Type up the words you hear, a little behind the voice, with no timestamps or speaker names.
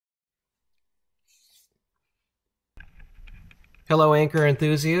Hello Anchor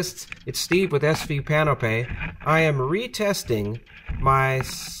enthusiasts, it's Steve with SV Panope. I am retesting my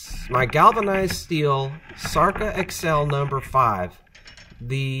galvanized steel Sarca Excel number 5.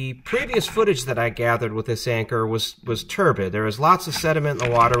 The previous footage that I gathered with this anchor was turbid. There was lots of sediment in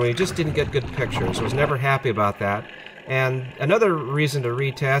the water and we just didn't get good pictures. I was never happy about that. And another reason to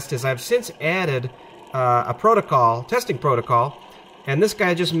retest is I've since added a testing protocol, and this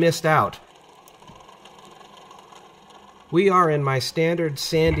guy just missed out. We are in my standard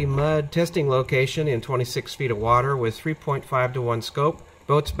sandy mud testing location in 26 feet of water with 3.5 to 1 scope.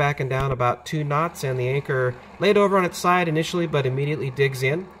 Boat's backing down about 2 knots and the anchor laid over on its side initially but immediately digs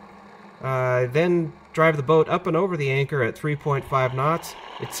in. Then drive the boat up and over the anchor at 3.5 knots.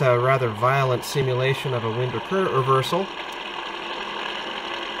 It's a rather violent simulation of a wind reversal.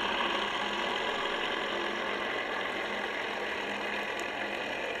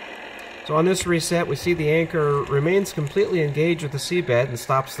 So on this reset, we see the anchor remains completely engaged with the seabed and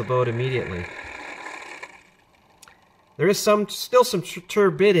stops the boat immediately. There is still some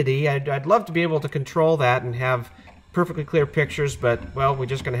turbidity. I'd love to be able to control that and have perfectly clear pictures, but, well, we're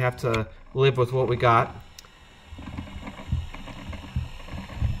just going to have to live with what we got.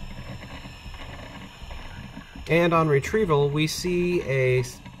 And on retrieval, we see a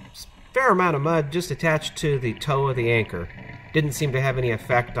fair amount of mud just attached to the toe of the anchor. Didn't seem to have any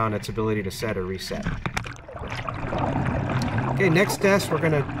effect on its ability to set or reset. Okay, next test we're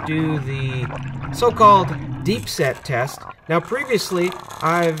going to do the so-called deep set test. Now previously,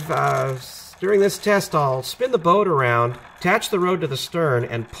 during this test I'll spin the boat around, attach the rod to the stern,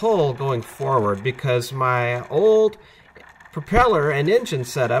 and pull going forward because my old propeller and engine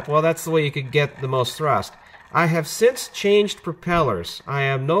setup, well, that's the way you could get the most thrust. I have since changed propellers. I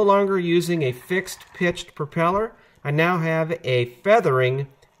am no longer using a fixed pitched propeller. I now have a feathering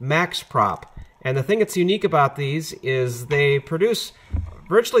max prop. And the thing that's unique about these is they produce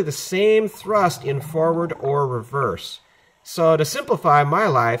virtually the same thrust in forward or reverse. So to simplify my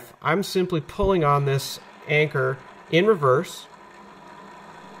life, I'm simply pulling on this anchor in reverse.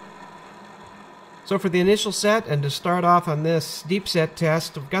 So for the initial set and to start off on this deep set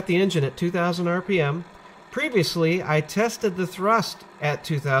test, I've got the engine at 2,000 RPM. Previously, I tested the thrust at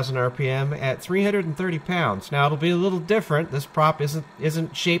 2,000 RPM at 330 pounds. Now, it'll be a little different. This prop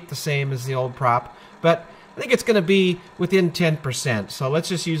isn't shaped the same as the old prop, but I think it's going to be within 10%, so let's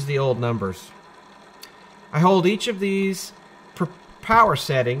just use the old numbers. I hold each of these power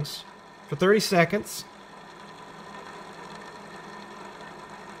settings for 30 seconds.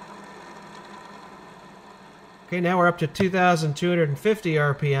 Okay, now we're up to 2,250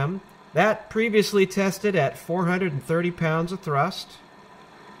 RPM. That previously tested at 430 pounds of thrust.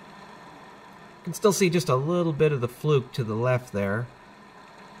 You can still see just a little bit of the fluke to the left there.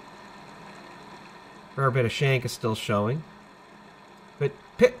 A fair bit of shank is still showing. But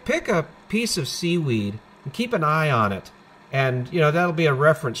pick a piece of seaweed and keep an eye on it. And, you know, that'll be a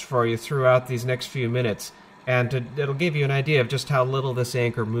reference for you throughout these next few minutes. And it'll give you an idea of just how little this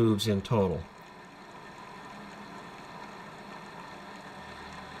anchor moves in total.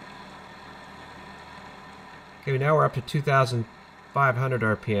 Okay, now we're up to 2,500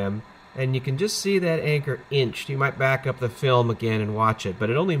 RPM, and you can just see that anchor inched. You might back up the film again and watch it, but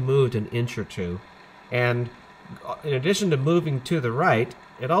it only moved an inch or two. And in addition to moving to the right,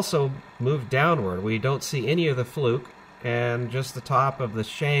 it also moved downward. We don't see any of the fluke, and just the top of the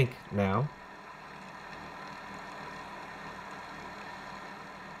shank now.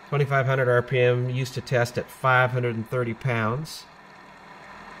 2,500 RPM used to test at 530 pounds.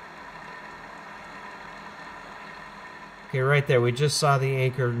 Okay, right there, we just saw the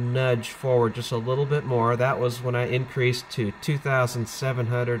anchor nudge forward just a little bit more. That was when I increased to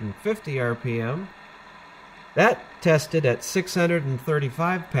 2,750 RPM. That tested at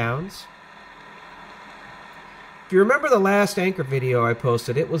 635 pounds. If you remember the last anchor video I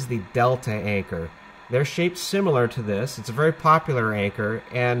posted, it was the Delta anchor. They're shaped similar to this. It's a very popular anchor,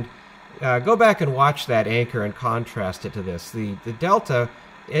 and go back and watch that anchor and contrast it to this. The Delta,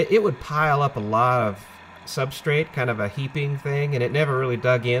 it would pile up a lot of substrate, kind of a heaping thing, and it never really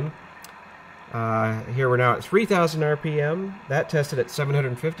dug in. Here we're now at 3,000 RPM. That tested at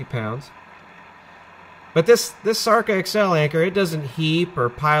 750 pounds. But this Sarca Excel anchor, it doesn't heap or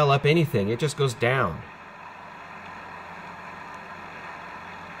pile up anything. It just goes down.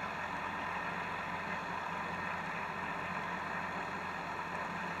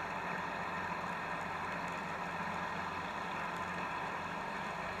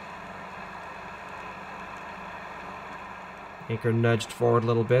 Anchor nudged forward a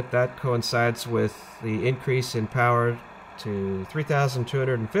little bit. That coincides with the increase in power to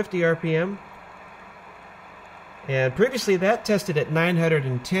 3,250 RPM. And previously that tested at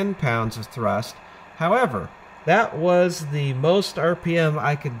 910 pounds of thrust. However, that was the most RPM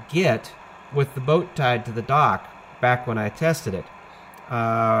I could get with the boat tied to the dock back when I tested it.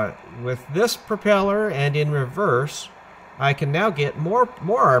 With this propeller and in reverse, I can now get more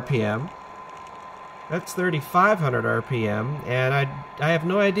RPM. That's 3,500 RPM, and I have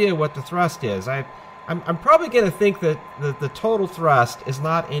no idea what the thrust is. I'm probably going to think that the total thrust is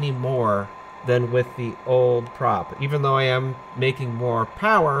not any more than with the old prop. Even though I am making more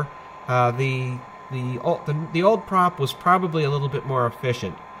power, the old prop was probably a little bit more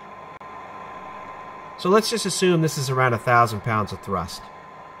efficient. So let's just assume this is around 1,000 pounds of thrust.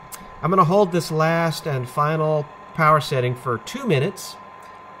 I'm going to hold this last and final power setting for 2 minutes,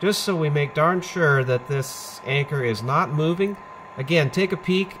 just so we make darn sure that this anchor is not moving. Again, take a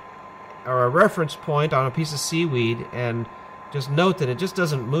peek or a reference point on a piece of seaweed and just note that it just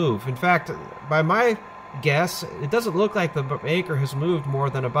doesn't move. In fact, by my guess, it doesn't look like the anchor has moved more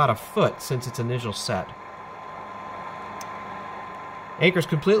than about a foot since its initial set. Anchor's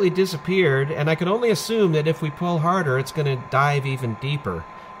completely disappeared, and I can only assume that if we pull harder, it's going to dive even deeper.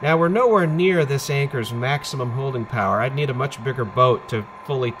 Now, we're nowhere near this anchor's maximum holding power. I'd need a much bigger boat to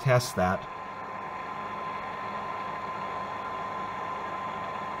fully test that.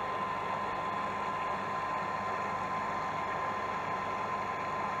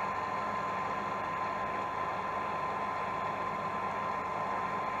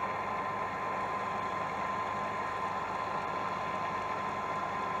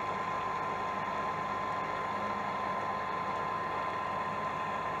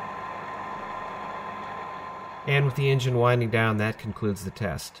 And with the engine winding down, that concludes the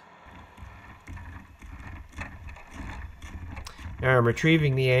test. Now I'm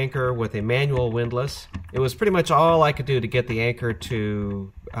retrieving the anchor with a manual windlass. It was pretty much all I could do to get the anchor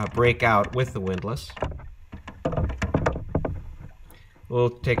to break out with the windlass. We'll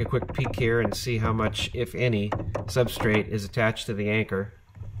take a quick peek here and see how much, if any, substrate is attached to the anchor.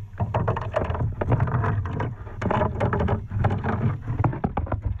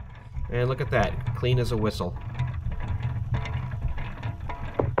 And look at that, clean as a whistle.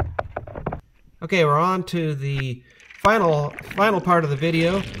 Okay, we're on to the final part of the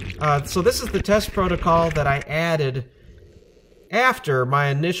video. So this is the test protocol that I added after my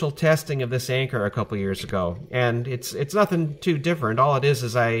initial testing of this anchor a couple years ago, and it's nothing too different. All it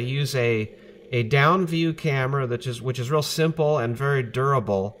is I use a down view camera which is real simple and very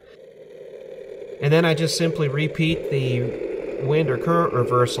durable, and then I just simply repeat the wind or current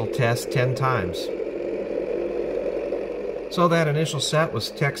reversal test 10 times. So that initial set was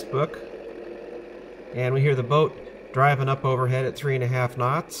textbook. And we hear the boat driving up overhead at 3.5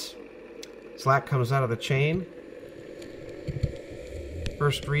 knots. Slack comes out of the chain.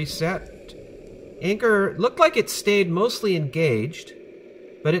 First reset. Anchor looked like it stayed mostly engaged,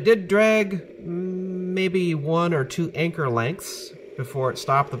 but it did drag maybe 1 or 2 anchor lengths before it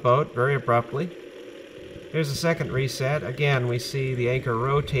stopped the boat very abruptly. Here's the second reset. Again, we see the anchor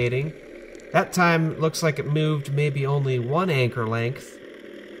rotating. That time looks like it moved maybe only 1 anchor length.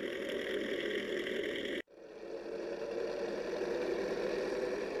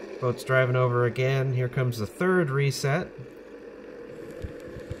 Boat's driving over again. Here comes the third reset.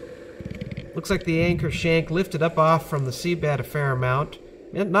 Looks like the anchor shank lifted up off from the seabed a fair amount.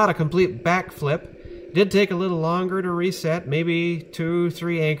 Not a complete backflip. Did take a little longer to reset, maybe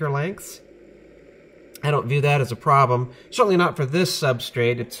 2-3 anchor lengths. I don't view that as a problem. Certainly not for this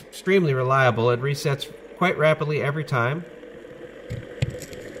substrate. It's extremely reliable. It resets quite rapidly every time.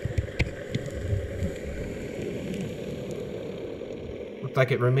 Looked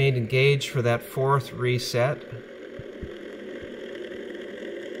like it remained engaged for that fourth reset.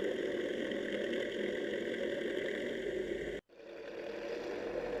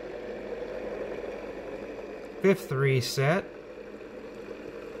 Fifth reset.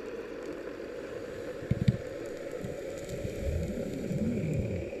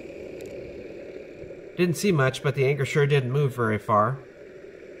 Didn't see much, but the anchor sure didn't move very far.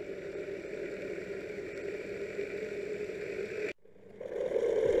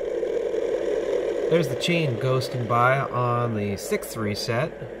 There's the chain ghosting by on the sixth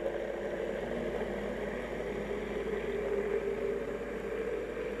reset.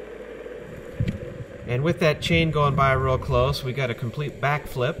 And with that chain going by real close, we got a complete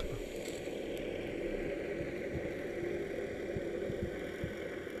backflip.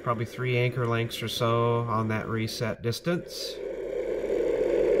 Probably 3 anchor lengths or so on that reset distance.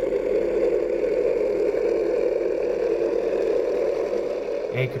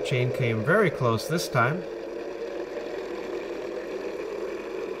 Anchor chain came very close this time.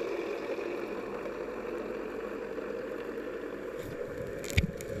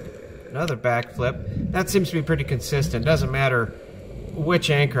 Another backflip. That seems to be pretty consistent. Doesn't matter which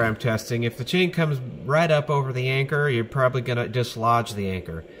anchor I'm testing. If the chain comes right up over the anchor, you're probably going to dislodge the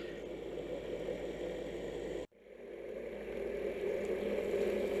anchor.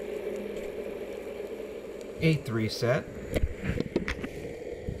 Eighth reset.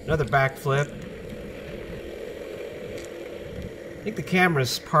 Another backflip. I think the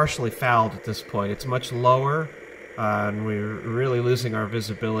camera's partially fouled at this point. It's much lower, and we're really losing our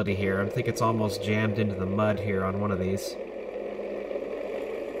visibility here. I think it's almost jammed into the mud here on one of these.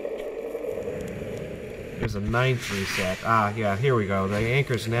 There's a ninth reset. Ah, yeah, here we go. The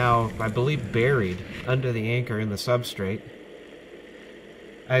anchor's now, I believe, buried under the anchor in the substrate.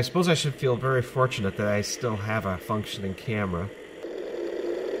 I suppose I should feel very fortunate that I still have a functioning camera.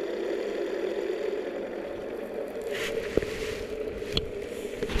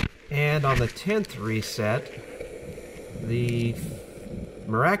 And on the 10th reset,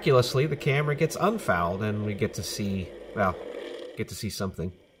 miraculously, the camera gets unfouled, and we get to see, well,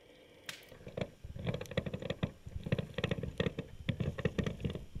 something.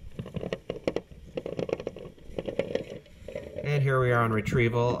 And here we are on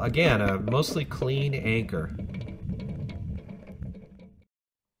retrieval. Again, a mostly clean anchor.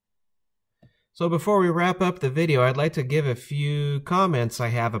 So before we wrap up the video, I'd like to give a few comments I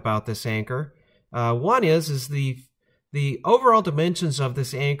have about this anchor. One is the overall dimensions of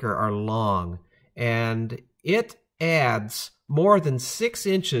this anchor are long, and it adds more than 6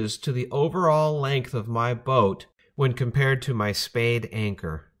 inches to the overall length of my boat when compared to my spade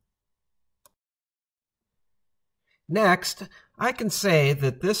anchor. Next, I can say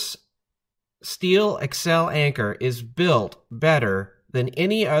that this Sarca Excel Anchor is built better than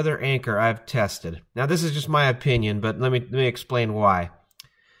any other anchor I've tested. Now, this is just my opinion, but let me explain why.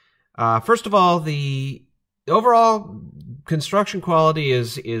 First of all, the overall construction quality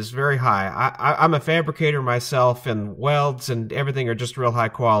is very high. I'm a fabricator myself, and welds and everything are just real high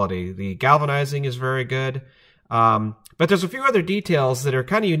quality. The galvanizing is very good. But there's a few other details that are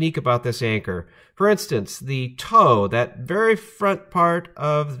kind of unique about this anchor. For instance, the toe, that very front part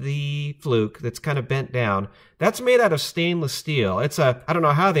of the fluke that's kind of bent down, that's made out of stainless steel. I don't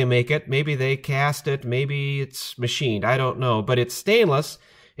know how they make it. Maybe they cast it. Maybe it's machined. I don't know. But it's stainless.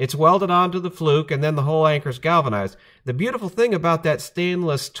 It's welded onto the fluke, and then the whole anchor's galvanized. The beautiful thing about that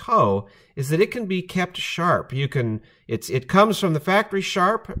stainless toe is that it can be kept sharp. It comes from the factory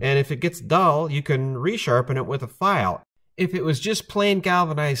sharp, and if it gets dull, you can resharpen it with a file. If it was just plain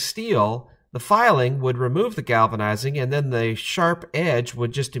galvanized steel, the filing would remove the galvanizing, and then the sharp edge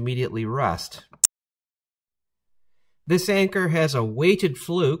would just immediately rust. This anchor has a weighted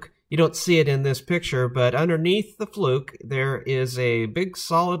fluke. You don't see it in this picture, but underneath the fluke, there is a big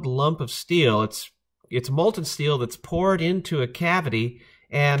solid lump of steel. It's molten steel that's poured into a cavity,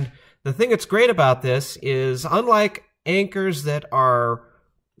 and the thing that's great about this is, unlike anchors that are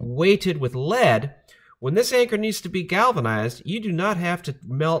weighted with lead, when this anchor needs to be galvanized, you do not have to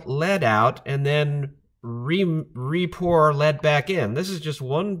melt lead out and then re-pour lead back in. This is just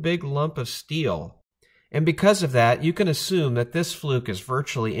one big lump of steel. And because of that, you can assume that this fluke is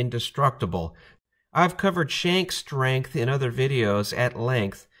virtually indestructible. I've covered shank strength in other videos at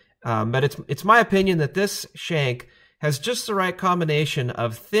length, but it's my opinion that this shank has just the right combination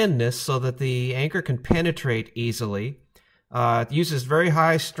of thinness so that the anchor can penetrate easily. It uses very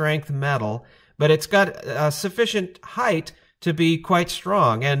high strength metal, but it's got sufficient height to be quite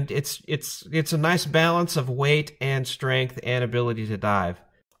strong, and it's a nice balance of weight and strength and ability to dive.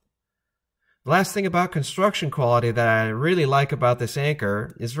 The last thing about construction quality that I really like about this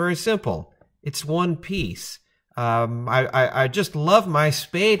anchor is very simple. It's one piece. I just love my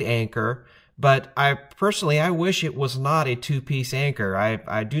spade anchor, but I wish it was not a two-piece anchor.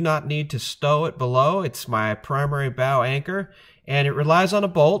 I do not need to stow it below. It's my primary bow anchor, and it relies on a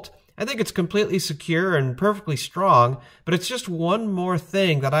bolt. I think it's completely secure and perfectly strong, but it's just one more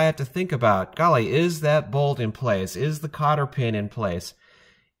thing that I have to think about. Golly, is that bolt in place? Is the cotter pin in place?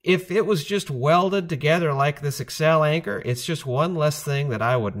 If it was just welded together like this Excel anchor, it's just one less thing that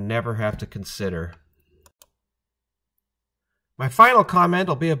I would never have to consider. My final comment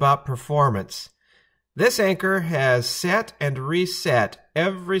will be about performance. This anchor has set and reset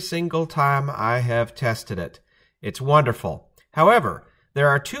every single time I have tested it. It's wonderful. However, there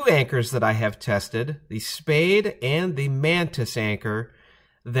are two anchors that I have tested, the Spade and the Mantis anchor,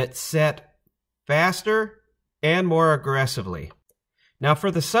 that set faster and more aggressively. Now,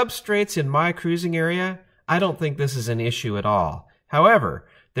 for the substrates in my cruising area, I don't think this is an issue at all. However,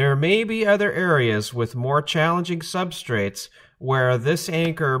 there may be other areas with more challenging substrates where this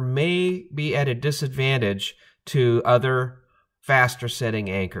anchor may be at a disadvantage to other faster setting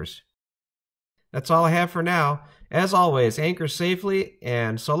anchors. That's all I have for now. As always, anchor safely,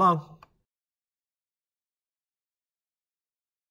 and so long.